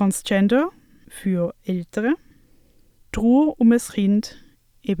 Transgender für Ältere, Trauer um ein Kind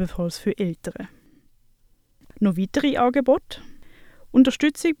ebenfalls für Ältere. Noch weitere Angebote: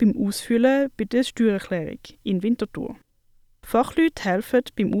 Unterstützung beim Ausfüllen bei der Steuererklärung in Winterthur. Fachleute helfen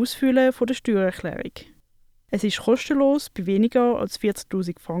beim Ausfüllen der Steuererklärung. Es ist kostenlos bei weniger als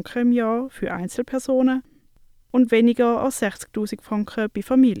 40'000 Franken im Jahr für Einzelpersonen und weniger als 60'000 Franken bei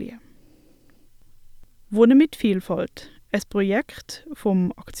Familien. Wohnen mit Vielfalt, ein Projekt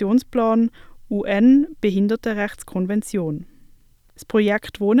vom Aktionsplan UN Behindertenrechtskonvention. Das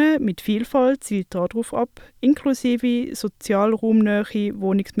Projekt Wohnen mit Vielfalt zielt darauf ab, inklusive sozialraumnähe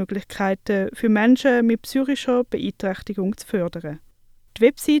Wohnungsmöglichkeiten für Menschen mit psychischer Beeinträchtigung zu fördern. Die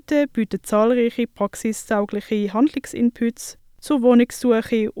Webseite bietet zahlreiche praxistaugliche Handlungsinputs zur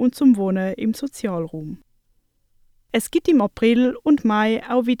Wohnungssuche und zum Wohnen im Sozialraum. Es gibt im April und Mai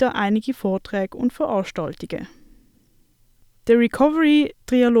auch wieder einige Vorträge und Veranstaltungen. Der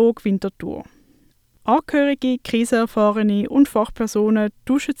Recovery-Trialog Winterthur. Angehörige, Krisenerfahrene und Fachpersonen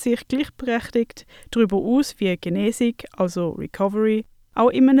tauschen sich gleichberechtigt darüber aus, wie Genesung, also Recovery, auch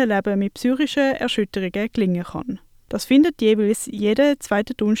in einem Leben mit psychischen Erschütterungen gelingen kann. Das findet jeweils jeden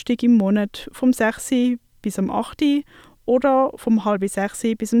zweiten Donnerstag im Monat vom 6. bis am 8. oder vom halb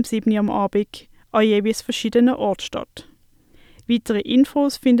 6. bis am 7. am Abend an jeweils verschiedenen Orten statt. Weitere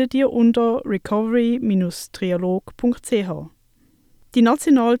Infos findet ihr unter recovery-trialog.ch. Die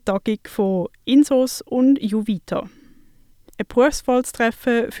nationale Tagung von INSOS und Weiter. Ein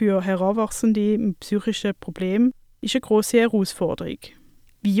Berufsfallstreffen für Heranwachsende mit psychischen Problemen ist eine grosse Herausforderung.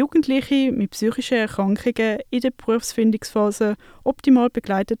 Wie Jugendliche mit psychischen Erkrankungen in der Berufsfindungsphase optimal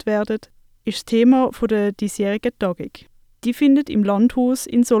begleitet werden, ist das Thema der diesjährigen Tagung. Die findet im Landhaus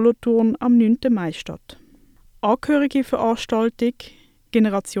in Solothurn am 9. Mai statt. Angehörige Veranstaltung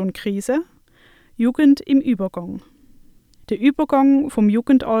Generation Krise, Jugend im Übergang. Der Übergang vom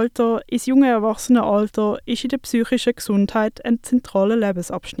Jugendalter ins junge Erwachsenenalter ist in der psychischen Gesundheit ein zentraler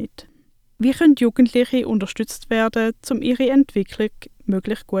Lebensabschnitt. Wie können Jugendliche unterstützt werden, um ihre Entwicklung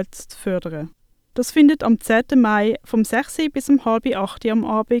möglichst gut zu fördern? Das findet am 10. Mai vom 6. bis um halb 8 am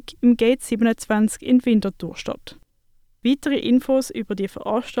Abend im Gate 27 in Winterthur statt. Weitere Infos über die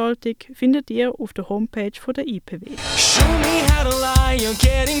Veranstaltung findet ihr auf der Homepage der IPW. Show me how to lie, you're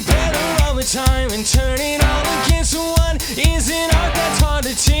getting better all the time, and turning all against one is an art that's hard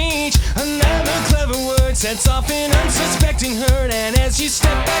to teach. Another clever word sets off an unsuspecting hurt, and as you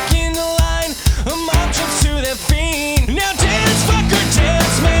step back in the line, a mob jumps to their feet. Now dance, fucker,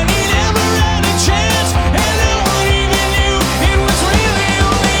 dance, man, he never had a chance, and no one even knew it was really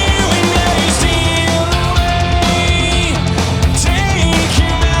only you, and now you steal away. Take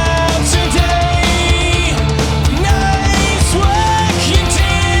him out today. Nice work you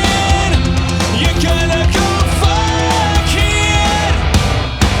did. You're gonna go fuck it.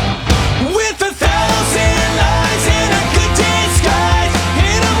 With 1,000 lies and a good disguise.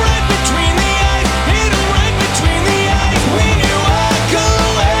 Hit 'em right between the eyes. Hit 'em right between the eyes. When you walk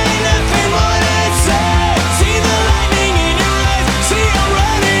away, nothing more to say. See the lightning in your eyes. See 'em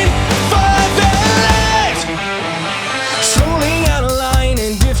running for their lives. Strolling out of line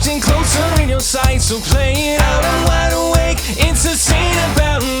and drifting closer in your sight. So play it out, I'm wide awake. It's a scene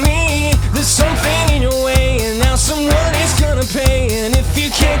about me. There's something in your way, and now someone is gonna pay. And if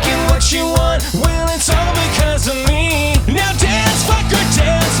you can't get what you want, well, it's all because of me. Now dance, fucker,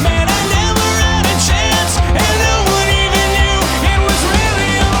 dance, man, I never had a chance, and no one even knew it was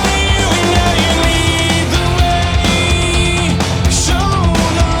really only you. And now you lead the way. Show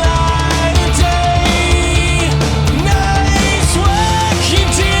the light of day. Nice work you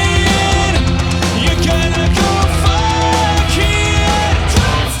did. You're gonna go fuck it.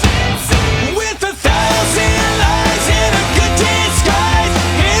 With 1,000 lies and a good disguise.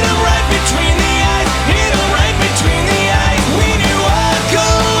 Hit 'em right between the eyes.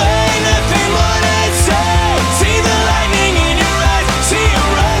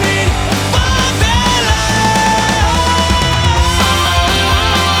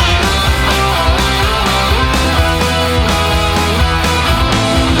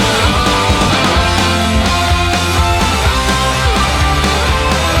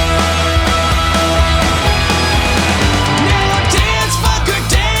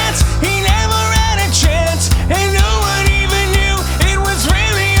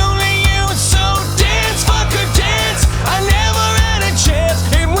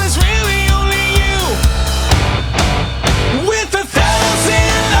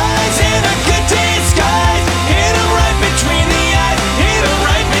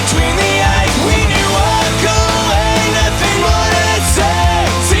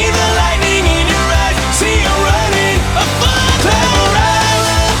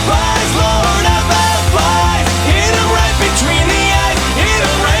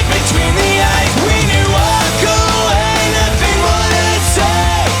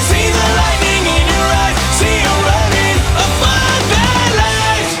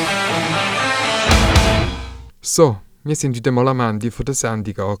 So, wir sind wieder mal am Ende der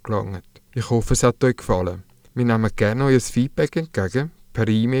Sendung angelangt. Ich hoffe, es hat euch gefallen. Wir nehmen gerne euer Feedback entgegen per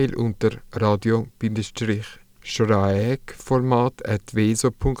E-Mail unter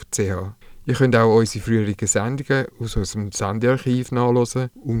radio-schrägformat@veso.ch. Ihr könnt auch unsere früheren Sendungen aus unserem Sendearchiv nachhören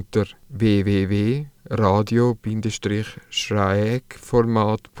unter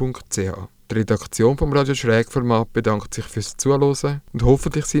www.radio-schrägformat.ch. Die Redaktion vom Radio Schrägformat bedankt sich fürs Zuhören und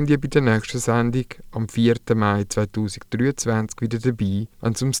hoffentlich sind ihr bei der nächsten Sendung am 4. Mai 2023 wieder dabei,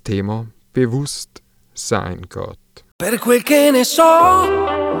 wenn es ums Thema Bewusstsein geht. Per quel che ne so,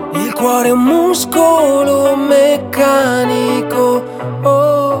 il cuore è un muscolo meccanico,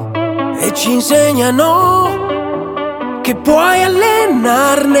 oh, e ci insegnano che puoi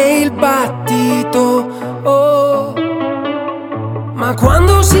allenarne il battito, oh, ma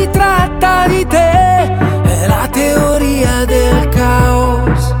quando si tratta di te è la teoria del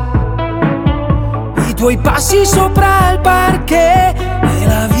caos, i tuoi passi sopra il parquet e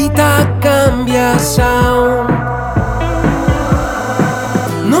la vita cambia sound.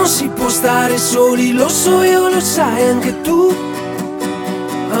 Non si può stare soli, lo so io, lo sai anche tu.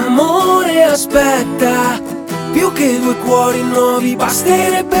 Amore, aspetta, più che due cuori nuovi,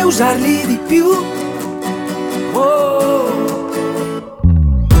 basterebbe usarli di più. Oh.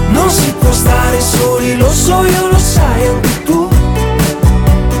 Non si può stare soli, lo so io, lo sai anche